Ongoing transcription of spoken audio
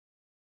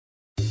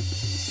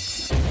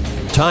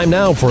Time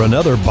now for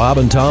another Bob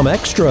and Tom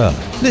Extra.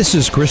 This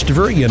is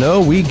Christopher. You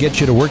know, we get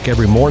you to work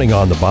every morning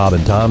on the Bob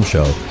and Tom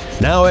Show.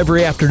 Now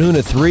every afternoon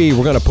at 3,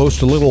 we're going to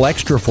post a little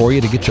extra for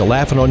you to get you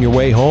laughing on your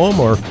way home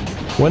or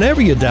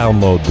whenever you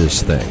download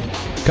this thing.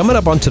 Coming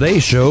up on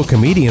today's show,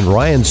 comedian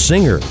Ryan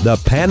Singer,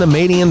 the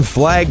Panamanian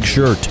flag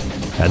shirt,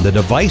 and the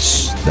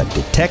device that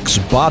detects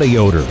body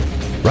odor.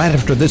 Right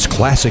after this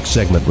classic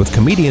segment with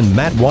comedian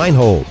Matt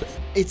Weinhold.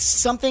 It's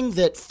something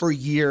that for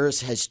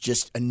years has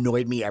just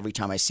annoyed me every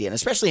time I see it, and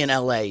especially in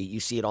LA, you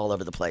see it all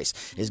over the place,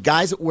 is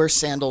guys that wear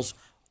sandals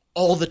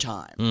all the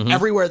time,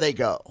 everywhere they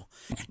go.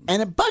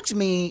 And it bugs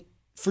me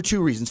for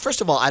two reasons.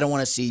 First of all, I don't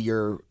want to see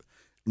your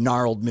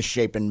gnarled,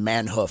 misshapen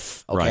man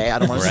hoof, okay? Right. I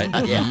don't want to see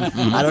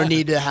I don't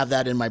need to have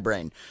that in my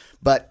brain.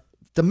 But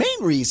the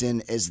main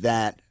reason is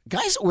that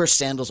guys that wear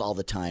sandals all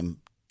the time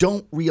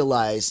don't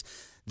realize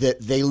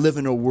that they live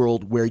in a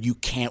world where you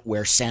can't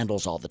wear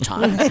sandals all the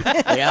time.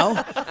 You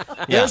know?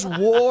 There's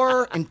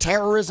war and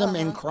terrorism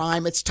and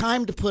crime. It's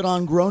time to put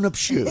on grown-up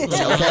shoes,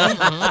 okay?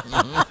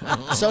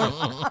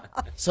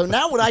 So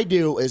now what I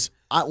do is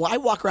I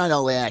walk around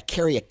LA and I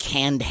carry a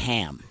canned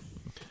ham.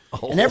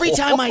 And every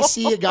time I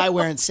see a guy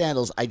wearing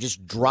sandals, I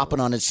just drop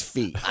it on his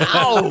feet.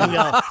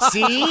 Ow!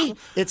 See?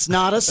 It's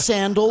not a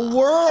sandal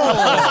world.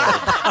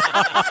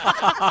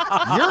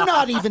 You're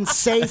not even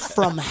safe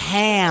from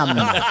ham.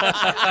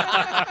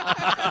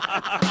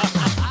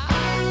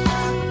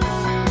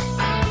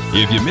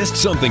 If you missed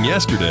something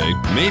yesterday,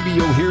 maybe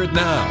you'll hear it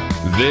now.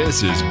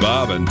 This is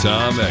Bob and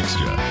Tom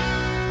Extra.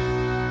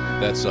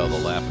 That's the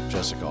laugh of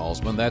Jessica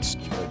Alsman. That's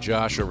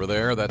Josh over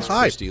there. That's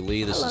Christy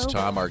Lee. This is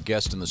Tom, our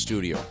guest in the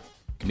studio.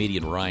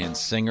 Comedian Ryan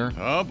Singer.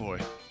 Oh, boy.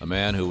 A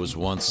man who was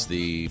once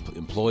the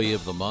employee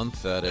of the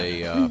month at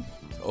a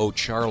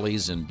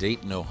O'Charlie's in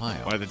Dayton,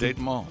 Ohio. By the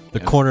Dayton Mall. The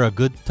corner of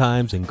good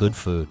times and good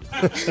food.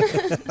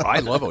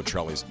 I love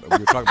O'Charlie's. We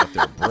were talking about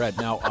their bread.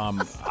 Now,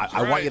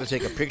 I want you to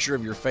take a picture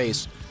of your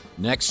face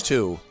next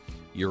to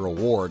your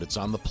award. It's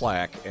on the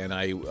plaque. And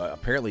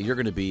apparently you're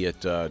going to be at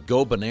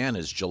Go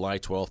Bananas July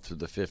 12th through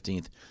the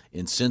 15th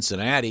in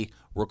Cincinnati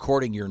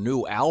recording your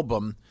new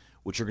album,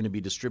 which you're going to be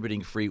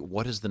distributing free.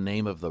 What is the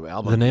name of the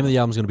album? The name of the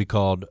album is going to be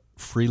called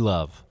Free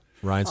Love.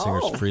 Ryan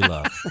Singer's Free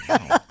Love.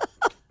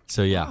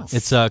 So, yeah.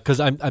 It's because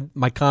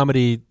my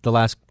comedy the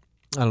last,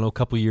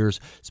 couple of years,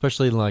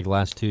 especially in like the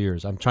last 2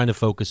 years, I'm trying to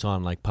focus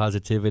on like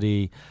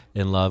positivity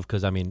and love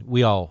because,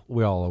 we're all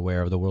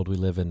aware of the world we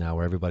live in now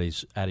where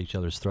everybody's at each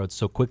other's throats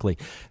so quickly.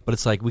 But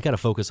it's like we got to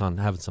focus on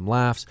having some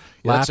laughs.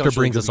 Laughter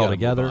brings us all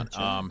together.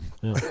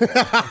 We really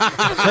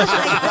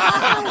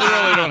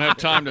don't have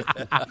time to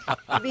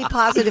be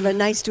positive and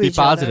nice to be each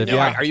positive, other.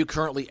 Yeah. Are you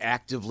currently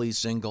actively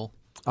single?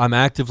 I'm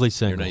actively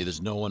single.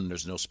 There's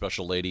no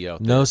special lady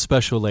out there? No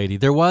special lady.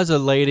 There was a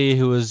lady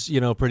who was,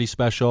 pretty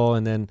special,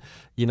 and then,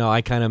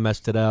 I kind of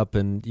messed it up,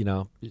 and,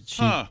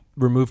 she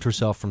removed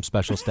herself from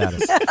special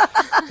status.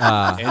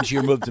 And she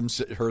removed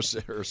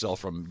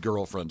herself from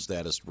girlfriend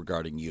status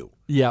regarding you.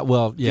 Yeah,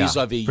 well, yeah.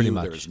 Vis-a-vis pretty you,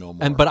 much. there's no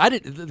more. But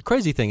the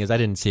crazy thing is I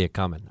didn't see it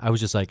coming. I was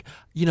just like,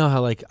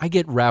 how like I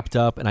get wrapped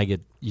up and I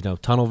get,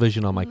 tunnel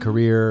vision on my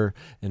career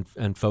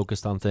and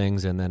focused on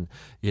things. And then,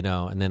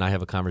 and then I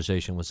have a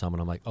conversation with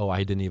someone. I'm like, oh,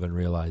 I didn't even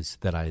realize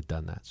that I had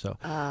done that. So,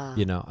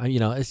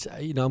 it's,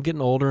 I'm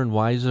getting older and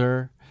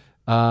wiser.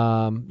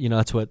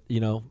 That's what,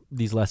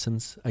 these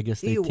lessons, I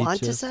guess, Do they you teach you.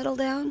 want to settle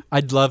down?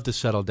 I'd love to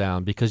settle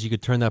down because you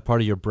could turn that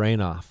part of your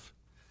brain off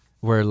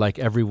where like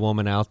every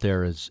woman out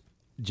there is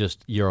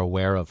just, you're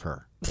aware of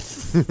her.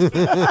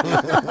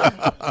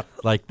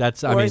 Like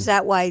that's, is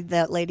that why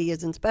that lady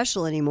isn't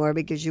special anymore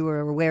because you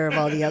were aware of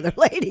all the other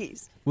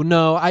ladies? Well,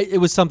 no, it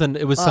was something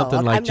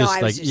like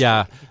joking.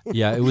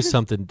 It was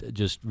something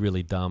just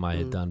really dumb I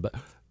had done. But,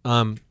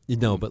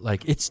 but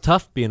like it's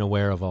tough being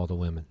aware of all the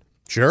women.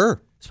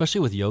 Sure.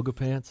 Especially with yoga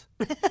pants.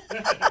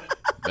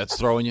 That's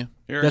throwing you?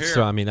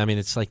 Throwing.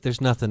 It's like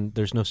there's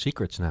no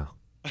secrets now.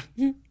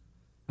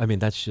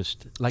 That's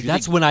just like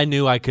that's when I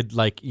knew I could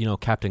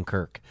Captain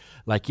Kirk.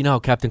 Like how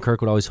Captain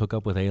Kirk would always hook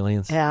up with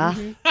aliens. Yeah.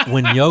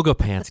 When yoga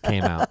pants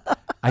came out,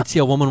 I'd see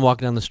a woman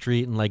walking down the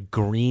street in like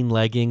green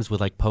leggings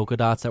with like polka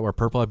dots that were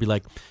purple. I'd be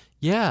like,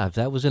 yeah, if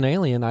that was an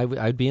alien,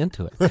 I'd be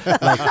into it.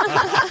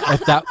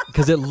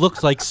 Because it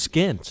looks like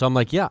skin. So I'm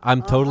like, yeah,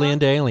 I'm totally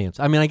into aliens.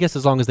 I guess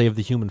as long as they have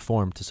the human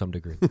form to some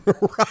degree.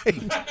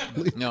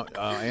 Right. Now,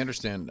 I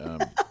understand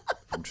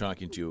from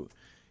talking to you,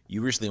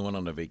 you recently went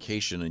on a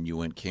vacation and you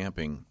went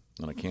camping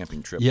on a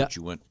camping trip, but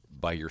you went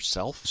by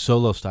yourself?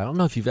 Solo style. I don't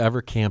know if you've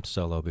ever camped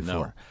solo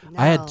before. No.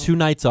 I had 2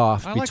 nights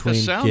off I between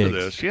like the sound gigs. of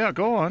this. Yeah,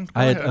 go on.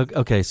 I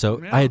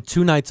had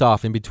 2 nights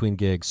off in between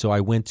gigs, so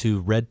I went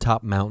to Red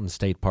Top Mountain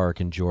State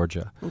Park in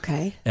Georgia.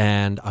 Okay.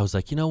 And I was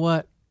like, you know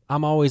what?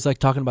 I'm always like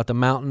talking about the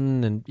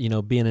mountain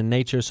and being in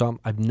nature, so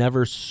I've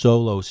never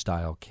solo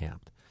style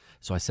camped.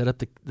 So I set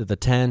up the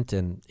tent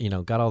and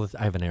got all the.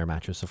 I have an air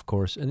mattress, of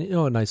course, and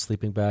a nice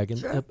sleeping bag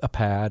and a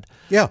pad.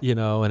 Yeah.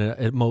 And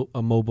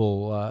a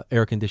mobile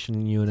air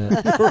conditioning unit.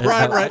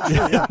 right.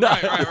 Sure.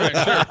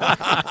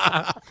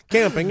 Sure.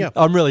 Camping. Yeah.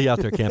 I'm really out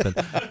there camping,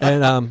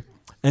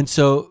 and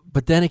so,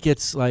 but then it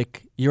gets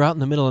like you're out in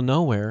the middle of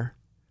nowhere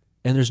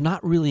and there's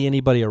not really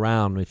anybody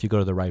around if you go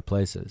to the right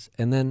places.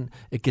 And then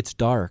it gets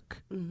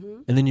dark,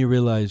 and then you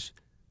realize,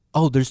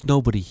 oh, there's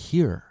nobody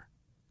here.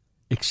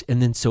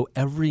 And then so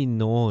every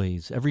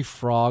noise, every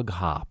frog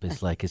hop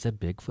is like, is that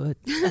Bigfoot?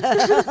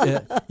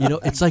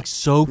 It's like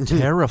so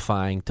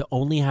terrifying to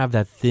only have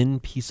that thin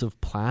piece of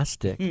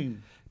plastic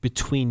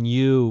between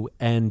you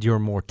and your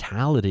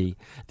mortality.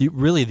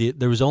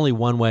 There was only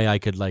one way I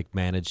could like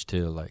manage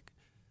to like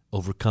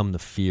overcome the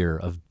fear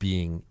of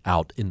being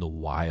out in the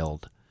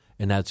wild,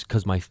 and that's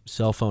because my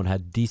cell phone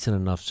had decent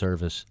enough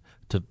service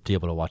to be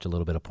able to watch a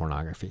little bit of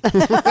pornography.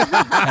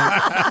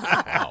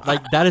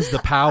 Like that is the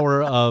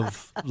power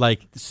of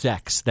like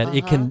sex, that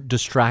it can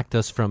distract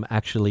us from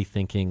actually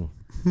thinking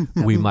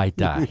we might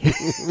die.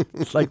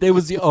 Like that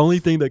was the only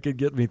thing that could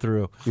get me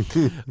through,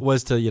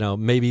 was to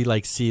maybe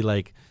like see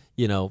like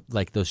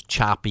those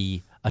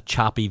choppy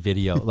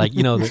video, like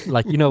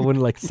when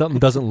like something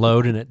doesn't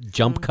load and it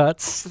jump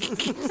cuts.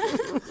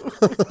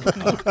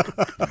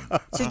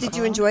 So did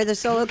you enjoy the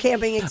solo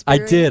camping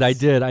experience?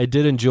 I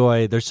did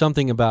enjoy. There's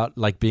something about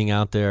like being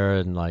out there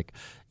and like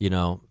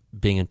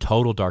being in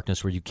total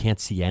darkness where you can't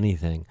see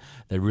anything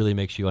that really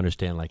makes you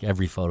understand like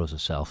every photo's a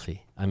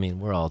selfie. I mean,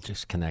 we're all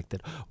just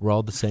connected. We're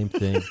all the same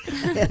thing.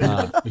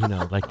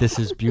 Like this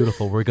is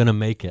beautiful. We're gonna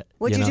make it.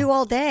 What'd you do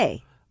all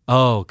day?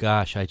 Oh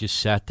gosh, I just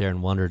sat there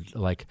and wondered.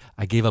 Like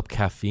I gave up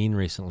caffeine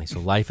recently, so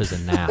life is a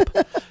nap.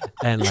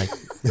 And like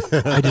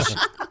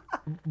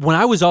when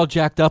I was all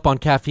jacked up on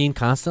caffeine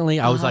constantly,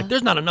 I was like,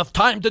 there's not enough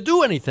time to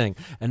do anything.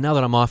 And now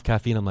that I'm off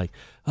caffeine, I'm like,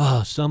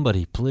 oh,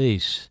 somebody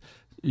please,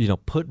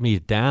 put me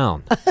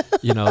down,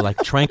 like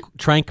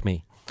trank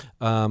me.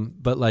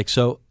 But like,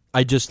 so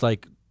I just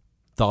like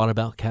thought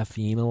about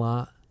caffeine a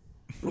lot.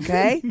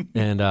 Okay.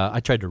 And I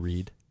tried to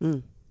read.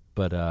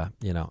 But, I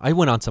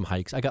went on some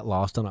hikes. I got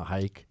lost on a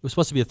hike. It was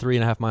supposed to be a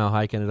 3.5 mile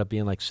hike. Ended up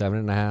being like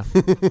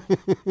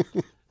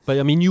 7.5. But,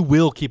 I mean, you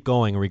will keep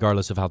going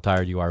regardless of how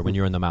tired you are when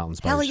you're in the mountains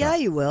by Hell yourself.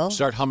 yeah, you will.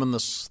 Start humming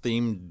this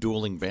theme,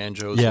 dueling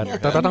banjos. Yeah. In your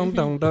head.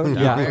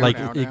 Yeah, like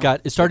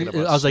it started.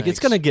 I was like, it's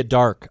going to get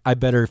dark. I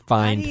better How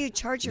find. do you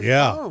charge your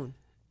Yeah. phone?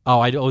 Oh,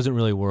 I wasn't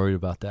really worried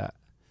about that.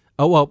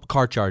 Oh, well,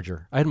 car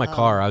charger. I had my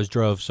car. I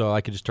drove, so I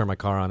could just turn my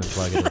car on and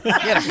plug it in. You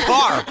had a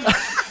car.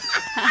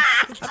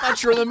 I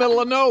thought you were in the middle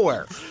of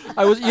nowhere.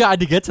 I had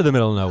to get to the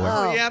middle of nowhere.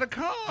 Oh, you had a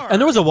car. And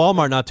there was a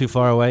Walmart not too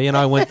far away.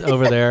 I went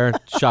over there,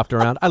 shopped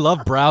around. I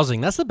love browsing.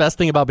 That's the best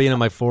thing about being in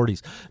my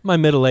 40s. My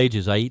middle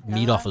ages, I eat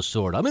meat off a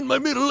sword. I'm in my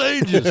middle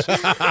ages.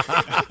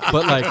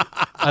 But, like,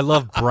 I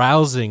love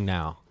browsing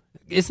now.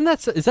 Is that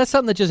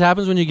something that just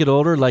happens when you get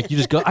older? Like, you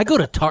just go, I go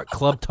to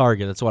Club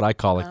Target. That's what I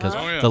call it, because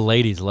the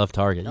ladies love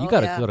Target. You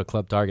got to go to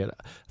Club Target.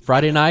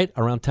 Friday night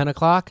around 10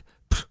 o'clock.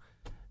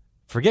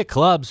 Forget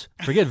clubs.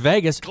 Forget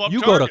Vegas.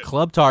 You go to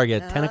Club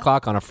Target at 10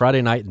 o'clock on a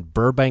Friday night in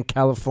Burbank,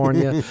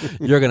 California.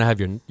 You're going to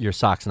have your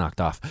socks knocked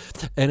off.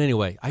 And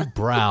anyway, I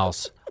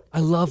browse.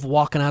 I love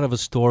walking out of a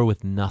store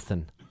with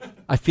nothing.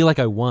 I feel like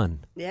I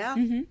won. Yeah.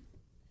 And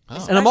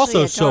I'm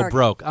also so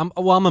broke. I'm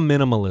a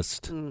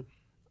minimalist.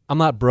 I'm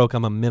not broke.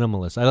 I'm a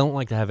minimalist. I don't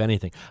like to have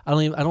anything. I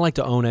don't like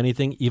to own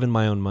anything, even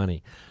my own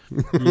money.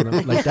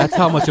 Like that's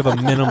how much of a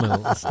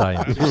minimalist I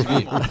am.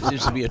 There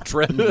seems to be a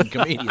trend in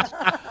comedians.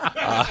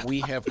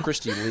 We have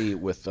Christy Lee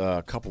with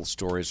a couple of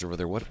stories over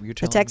there. What were you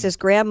telling The Texas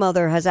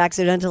grandmother has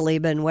accidentally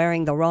been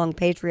wearing the wrong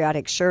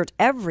patriotic shirt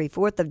every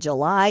 4th of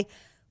July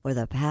for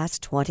the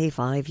past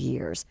 25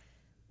 years.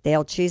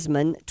 Dale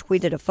Cheeseman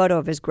tweeted a photo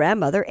of his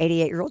grandmother,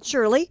 88-year-old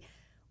Shirley,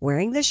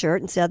 wearing the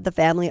shirt and said the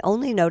family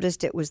only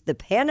noticed it was the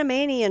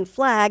Panamanian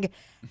flag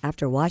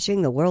after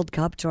watching the World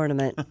Cup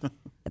tournament.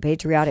 The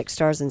patriotic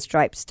Stars and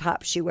Stripes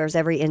top she wears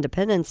every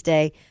Independence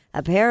Day.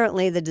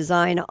 Apparently the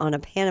design on a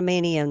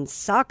Panamanian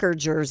soccer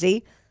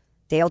jersey.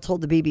 Dale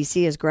told the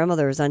BBC his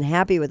grandmother is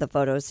unhappy with the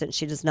photo since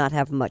she does not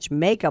have much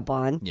makeup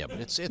on. Yeah, but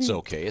it's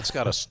okay. It's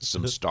got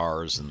some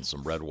stars and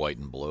some red, white,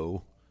 and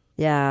blue.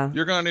 Yeah.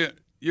 You're gonna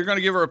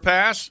give her a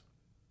pass?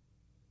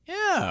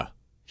 Yeah,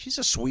 she's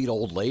a sweet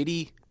old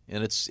lady,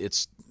 and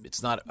it's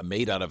not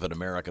made out of an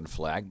American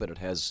flag, but it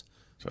has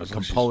the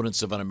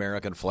components of an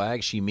American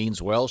flag. She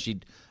means well. She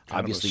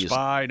obviously a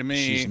spy to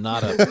me. She's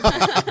not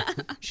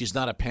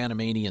a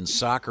Panamanian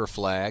soccer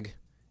flag,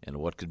 and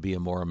what could be a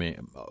more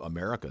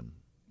American,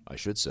 I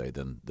should say,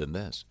 than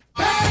this?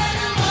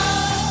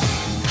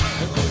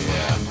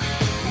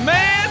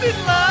 Man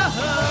in love.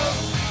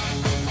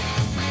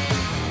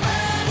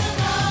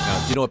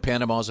 Now, do you know what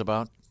Panama's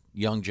about,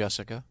 young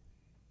Jessica?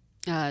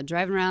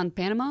 Driving around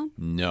Panama?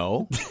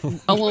 No.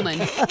 A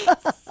woman.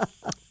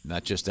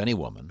 Not just any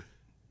woman.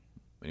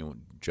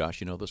 Anyone,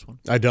 Josh, you know this one?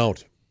 I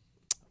don't.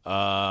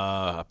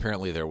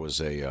 Apparently there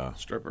was a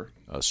Stripper,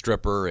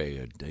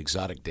 an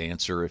exotic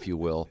dancer, if you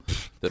will,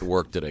 that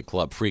worked at a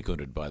club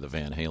frequented by the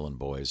Van Halen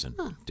boys and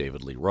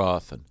David Lee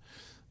Roth, and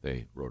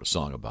they wrote a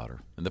song about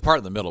her. And the part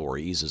in the middle where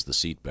he eases the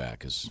seat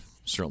back is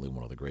certainly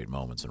one of the great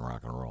moments in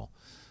rock and roll.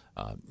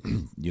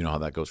 You know how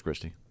that goes,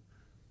 Christy?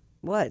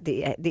 What,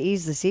 the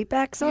Ease the Seat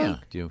Back song? Yeah.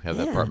 Do you have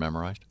that part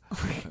memorized?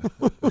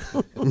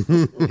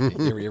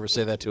 you ever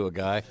say that to a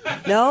guy?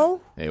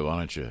 No? Hey, why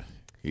don't you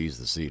ease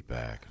the seat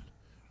back?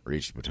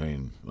 reached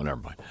between. Well,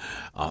 never mind.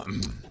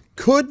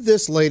 Could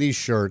this lady's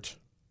shirt?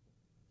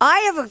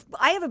 I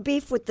have a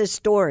beef with this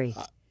story.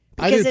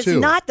 I Because do it's too.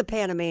 not the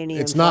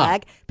Panamanian It's not.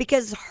 flag.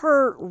 Because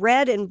her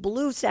red and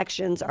blue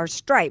sections are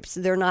stripes.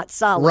 They're not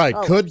solid Right.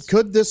 colors.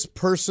 Could this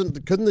person?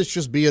 Couldn't this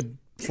just be a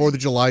 4th of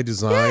July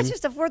design? Yeah, it's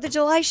just a 4th of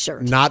July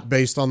shirt. Not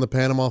based on the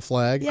Panama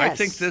flag. Yes. I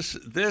think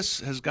this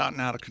has gotten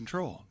out of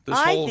control. This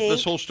I whole think-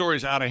 this whole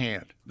story's out of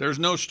hand. There's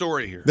no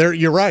story here.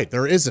 You're right.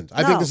 There isn't. I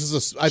think No. this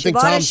is I she think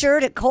bought Tom's a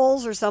shirt at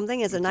Kohl's or something.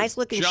 It's a nice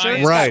looking shirt. giant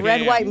It's Right. got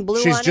red, white, and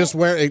blue She's on just it.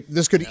 wearing.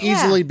 This could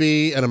easily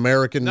be an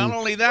American. Not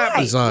only that,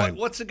 but design.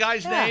 what's the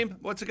guy's Yeah. name?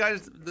 What's the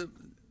guy's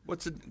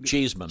what's the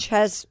Cheeseman.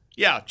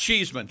 Yeah,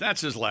 Cheeseman. That's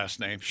his last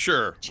name.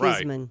 Sure, right.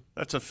 Cheeseman.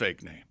 That's a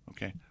fake name.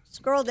 Okay,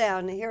 Scroll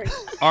down here.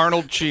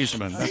 Arnold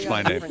Cheeseman. That's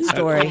my name. Different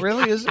story. Oh,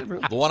 really? Is it?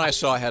 Really? The one I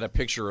saw had a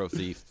picture of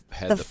the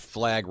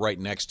flag right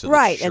next to the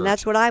Right, shirt. and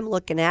that's what I'm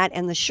looking at.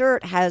 And the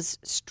shirt has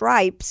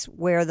stripes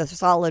where the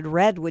solid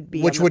red would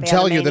be. which on the would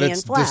tell you that Panamanian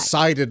it's flag.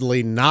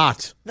 decidedly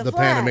not the flag.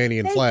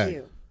 Panamanian Thank flag.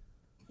 you.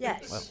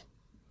 Yes.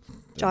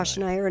 Josh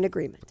and I are in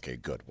agreement. Okay,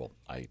 good. Well,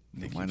 I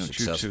think Why you've don't you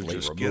two successfully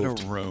just get a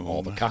removed room?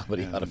 all the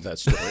comedy out of that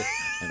story,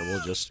 and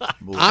we'll just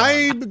move on.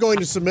 I'm going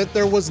to submit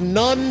there was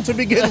none to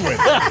begin with.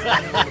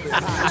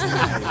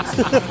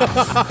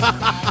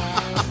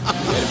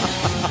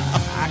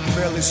 I can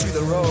barely see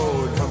the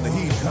road from the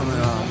heat coming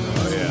on.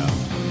 Oh, yeah.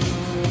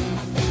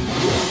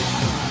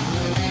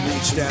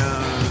 Reach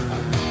down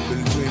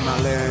between my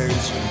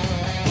legs,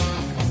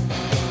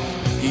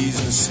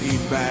 ease the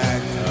seat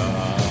back.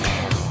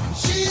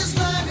 She's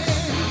my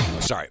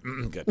name. Sorry.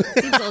 Good.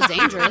 Seems a little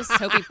dangerous.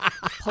 Hope he It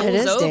pulls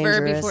is over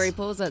dangerous. before he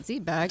pulls that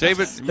seat back.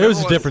 David, It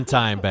was a different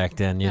time back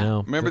then, you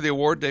know. Remember the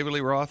award David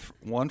Lee Roth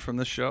won from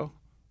this show?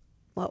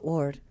 What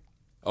ward?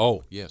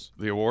 Oh, yes.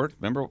 The award,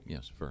 remember?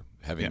 Yes, for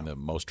having the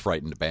most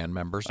frightened band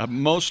members.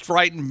 Most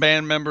frightened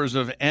band members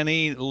of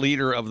any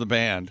leader of the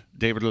band.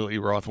 David Lee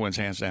Roth wins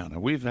hands down.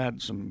 And we've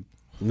had some.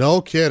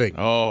 No kidding.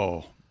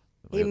 Oh,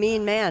 You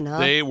mean man, huh?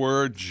 they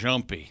were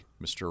jumpy.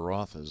 Mr.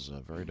 Roth is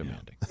very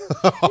demanding.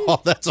 Oh,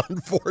 that's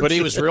unfortunate. But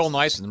he was real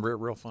nice and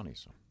real funny.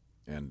 So.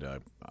 And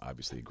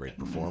obviously a great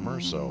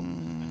performer, so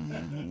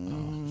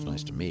it's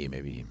nice to me.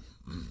 Maybe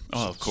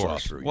Oh, of saw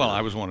course. through Well, your-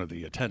 I was one of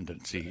the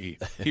attendants. He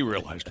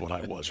realized what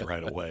I was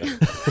right away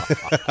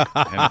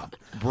and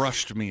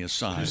brushed me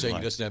aside. You're saying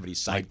like, he doesn't have any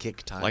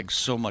sidekick time? like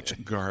so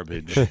much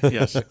garbage.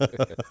 Yes,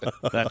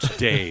 that's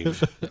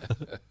Dave.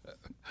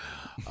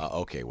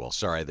 Okay, well,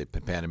 sorry, the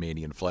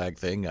Panamanian flag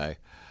thing.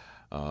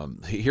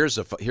 Here's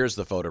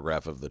the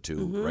photograph of the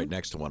two right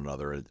next to one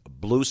another. A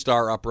blue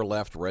star upper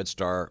left, red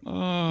star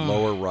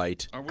lower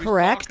right, Are we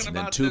Correct. talking and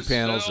then about two this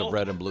panels still? of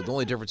red and blue. The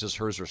only difference is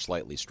hers are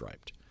slightly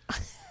striped.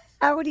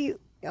 How would you?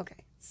 Okay.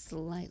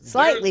 Slightly.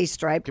 Slightly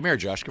striped. Come here,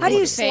 Josh. Come How do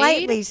you look at it.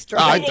 slightly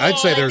stripe? I'd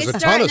say there's a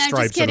It's ton of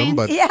starting, I'm just stripes in them, kidding.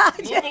 but yeah.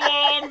 Move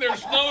along.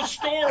 There's no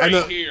story and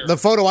here. the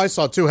photo I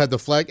saw too had the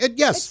flag.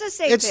 Yes, It's the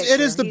same it is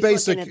picture. the He's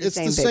basic. looking at the It's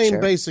same the same picture.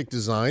 basic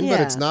design, but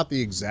it's Yeah. not the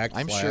exact.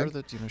 I'm flag. sure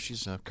that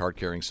she's a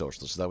card-carrying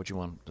socialist. Is that what you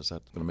want? Is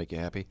that going to make you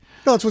happy?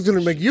 No, it's what's going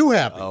to make you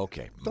happy.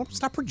 Okay. Don't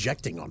stop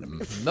projecting on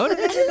him. No.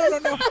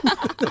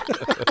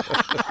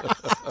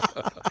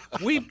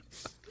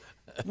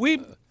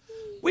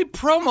 We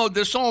promoted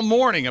this all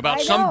morning about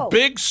I some know.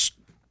 big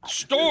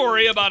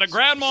story about a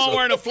grandma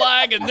wearing a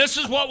flag, and this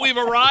is what we've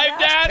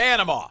arrived at.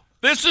 Panama.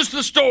 This is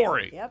the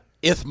story. Yep.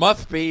 It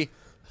must be.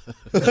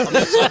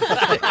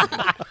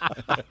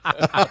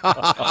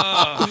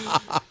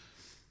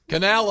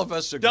 Canal of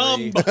us agree.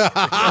 Dumb. All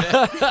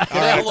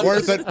right,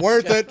 worth it.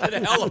 Worth it.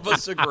 Canal of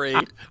us agree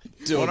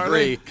to What are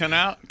they? agree.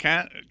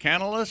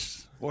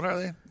 Canalists? What are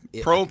they?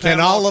 Can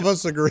Panama. all of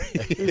us agree?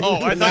 Oh,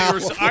 I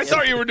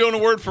thought you were doing a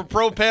word for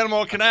pro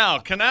Panama Canal.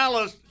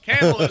 Canalists.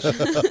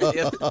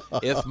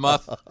 If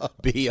must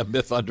be a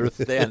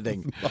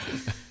misunderstanding.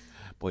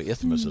 Boy,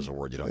 isthmus is a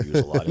word you don't use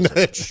a lot. Is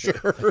it?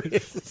 Sure.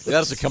 It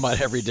doesn't come out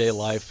everyday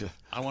life.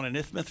 I want an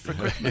isthmus for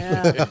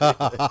Christmas.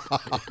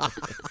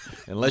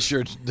 Unless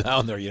you're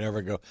down there, you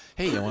never go,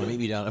 hey, you want to meet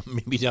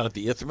me down at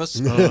the isthmus?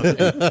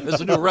 There's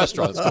a new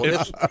restaurant. It's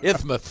called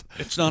Isthmus.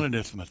 It's not an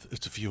isthmus.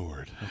 It's a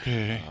fjord.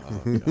 Okay.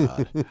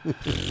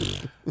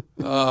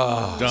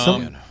 Oh,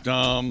 God.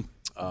 Dumb.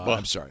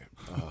 I'm sorry.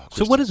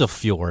 So what is a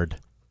fjord?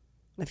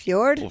 A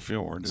fjord? Well,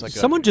 fjord. It's like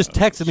Someone just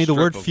texted me the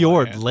word strip of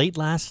fjord land. late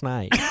last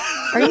night.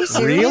 Are you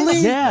serious? Really?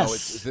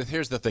 Yes.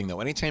 Here's the thing, though.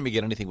 Anytime you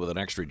get anything with an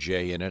extra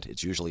J in it,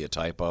 it's usually a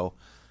typo,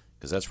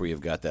 because that's where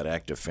you've got that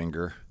active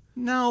finger.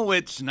 No,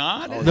 it's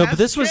not. It No, has but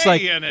this was J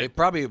like- in They it.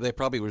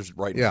 probably was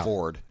writing Yeah.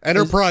 Ford.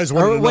 Enterprise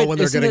wanted Or to know wait, when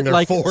they're isn't getting it their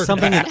like Ford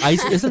something in back.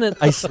 Isn't it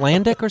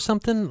Icelandic or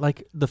something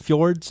like the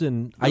fjords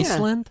in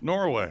Iceland?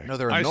 Norway. No,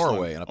 they're in Iceland.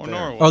 Norway and up there.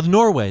 Norway. Oh,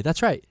 Norway.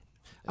 That's right.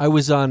 I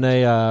was on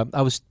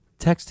I was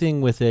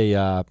texting with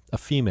a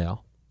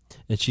female,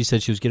 And she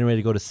said she was getting ready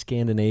to go to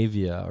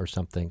Scandinavia or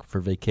something for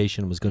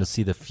vacation. Was going to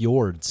see the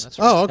fjords. That's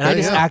Oh, okay. And I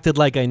just yeah. acted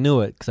like I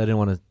knew it because I didn't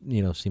want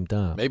to, seem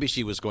dumb. Maybe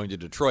she was going to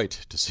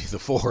Detroit to see the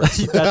forts.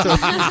 A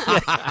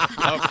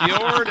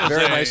fjord is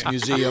Very a nice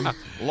museum.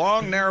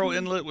 long, narrow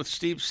inlet with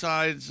steep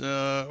sides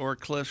or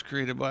cliffs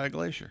created by a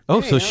glacier.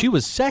 Oh, so she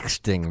was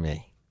sexting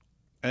me.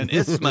 An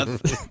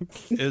isthmus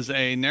is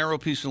a narrow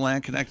piece of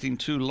land connecting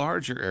two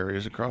larger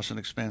areas across an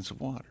expanse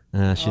of water.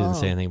 She didn't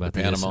say anything about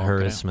Panama her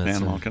Canal. isthmus.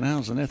 Panama Canal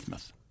is an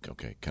isthmus.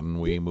 Okay, can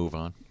we move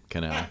on?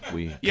 Canal. I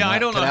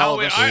don't know Canal how of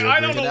we. us- I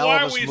don't know Canal why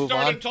of us we move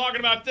started on. talking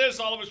about this.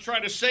 All of us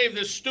trying to save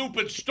this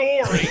stupid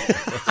story.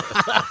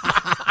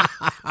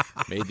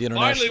 Made the Finally,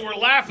 international. we're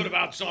laughing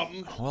about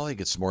something. Well, it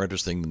gets more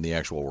interesting than the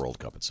actual World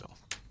Cup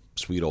itself.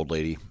 Sweet old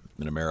lady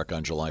in America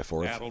on July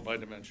 4th. Battled by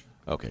dementia.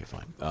 Okay,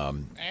 fine.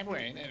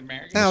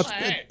 Now, it's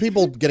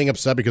people getting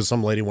upset because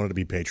some lady wanted to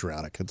be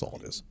patriotic. That's all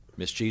it is.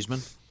 Miss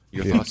Cheeseman,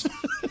 your thoughts?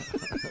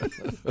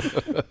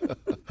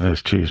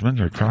 Miss Cheeseman,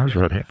 your car's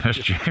ready. Miss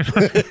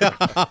Cheeseman.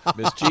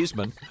 Miss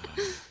Cheeseman.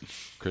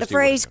 The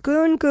phrase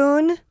 "goon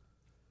goon"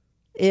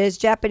 is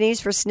Japanese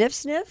for sniff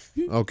sniff.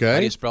 Okay. How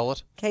do you spell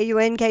it?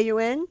 K-U-N,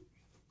 K-U-N.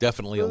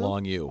 Definitely a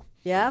long U.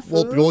 Yeah,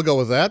 We'll food. go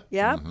with that.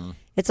 Yeah.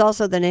 It's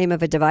also the name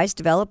of a device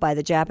developed by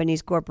the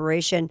Japanese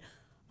corporation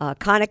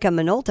Konica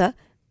Minolta.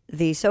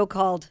 The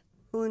so-called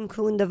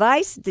Kun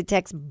device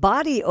detects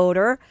body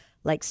odor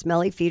like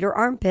smelly feet or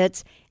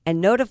armpits and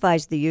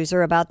notifies the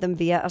user about them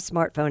via a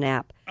smartphone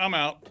app. I'm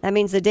out. That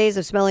means the days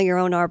of smelling your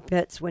own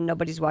armpits when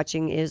nobody's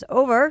watching is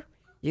over.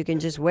 You can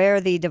just wear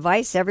the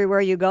device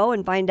everywhere you go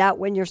and find out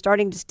when you're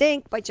starting to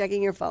stink by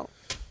checking your phone.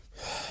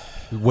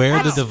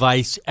 Wear the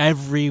device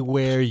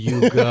everywhere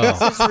you go.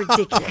 This is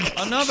ridiculous.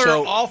 Another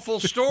awful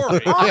story.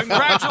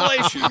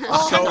 Congratulations.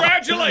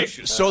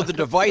 Congratulations. So the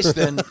device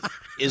then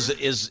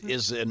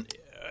is an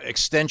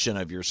extension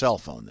of your cell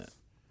phone then.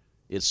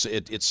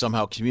 It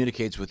somehow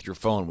communicates with your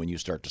phone when you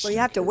start to Well, stink. you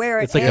have to wear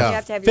it It's like and a you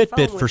have to have your phone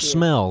Fitbit with for you.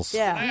 smells.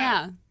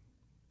 Yeah.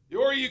 Yeah.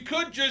 Or you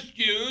could just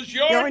use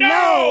your, Your nose.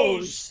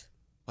 nose.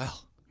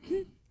 Well,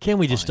 Can't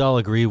we just all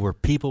agree we're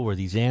people, we're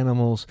these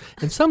animals,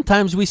 and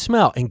sometimes we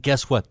smell. And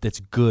guess what?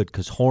 That's good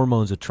because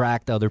hormones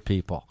attract other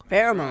people.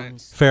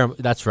 Pheromones.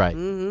 That's right.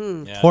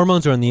 Mm-hmm. yeah.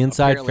 Hormones are on the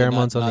inside, Apparently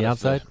pheromones not on the a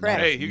outside. fit. Correct.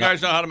 Hey, you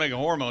guys know how to make a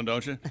hormone,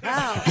 don't you?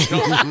 Oh.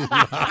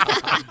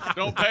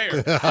 Don't pay her.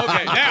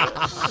 Okay,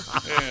 now.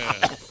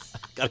 Yeah.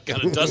 Got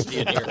kind of dusty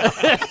in here.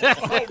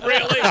 Oh,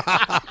 really?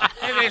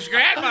 And his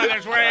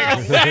grandmother's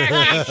wearing a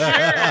baggy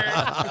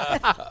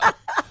shirt.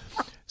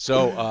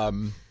 So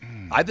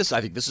I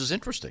think this is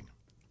interesting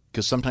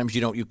because sometimes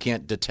you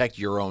can't detect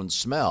your own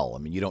smell. I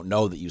mean, you don't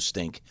know that you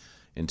stink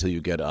until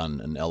you get on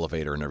an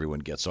elevator and everyone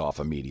gets off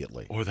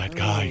immediately. Or that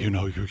guy,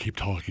 you keep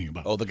talking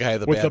about. Oh, the guy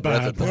with With the the bad breath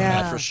bad at the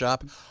breath. mattress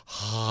shop.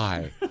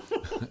 Hi.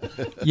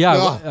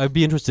 Yeah, I'd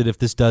be interested if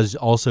this does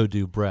also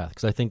do breath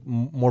because I think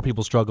more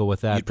people struggle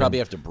with that. You'd probably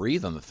have to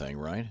breathe on the thing,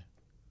 right?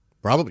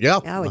 Probably, yeah.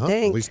 I would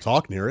think. At least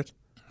talk near it.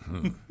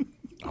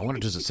 I wonder,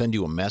 does it send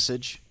you a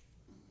message?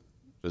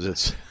 Does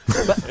it?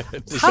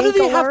 How do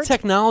they have alert?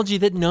 technology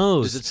that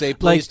knows? Does it say,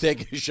 please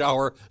take a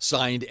shower,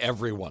 signed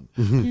everyone?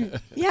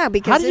 Yeah,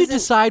 because How do you isn't-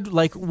 decide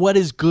what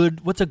is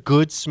good? What's a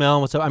good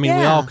smell? We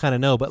Yeah. all kind of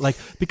know, but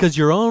because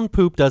your own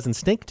poop doesn't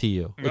stink to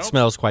you, it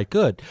smells quite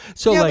good.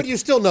 So Yeah, but you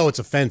still know it's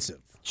offensive.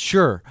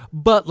 sure,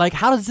 but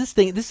how does this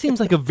thing? This seems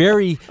like a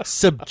very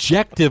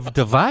subjective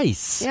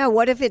device. Yeah,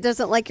 what if it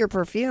doesn't like your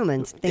perfume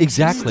and thinks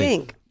Exactly. you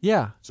stink?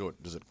 Yeah. So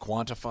does it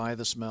quantify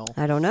the smell?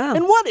 I don't know.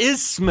 And what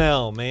is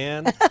smell,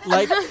 man?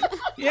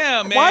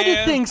 Yeah, man. Why do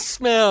things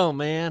smell,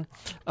 man?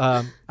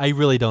 I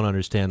really don't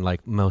understand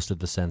most of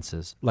the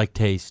senses, like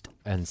taste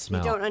and You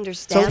smell. don't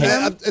understand So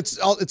them?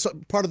 it's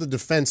part of the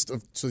defense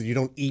so you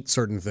don't eat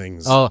certain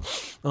things. Oh,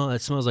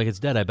 it smells like it's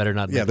dead. I better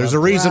not. yeah, make there's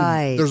love a to it. reason.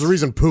 Right. There's a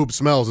reason poop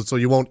smells. It's so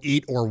you won't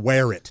eat or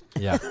wear it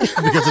Yeah.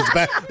 because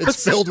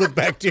it's filled with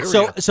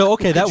bacteria. So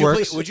okay, that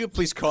works. Would you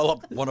please call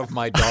up one of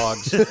my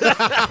dogs?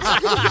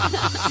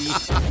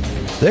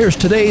 There's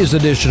today's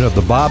edition of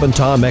the Bob and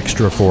Tom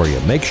Extra for you.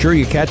 Make sure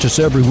you catch us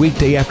every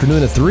weekday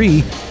afternoon at 3.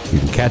 You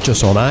can catch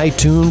us on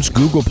iTunes,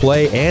 Google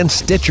Play, and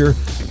Stitcher.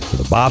 For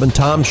the Bob and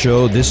Tom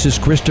Show, this is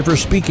Christopher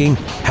speaking.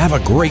 Have a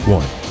great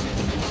one.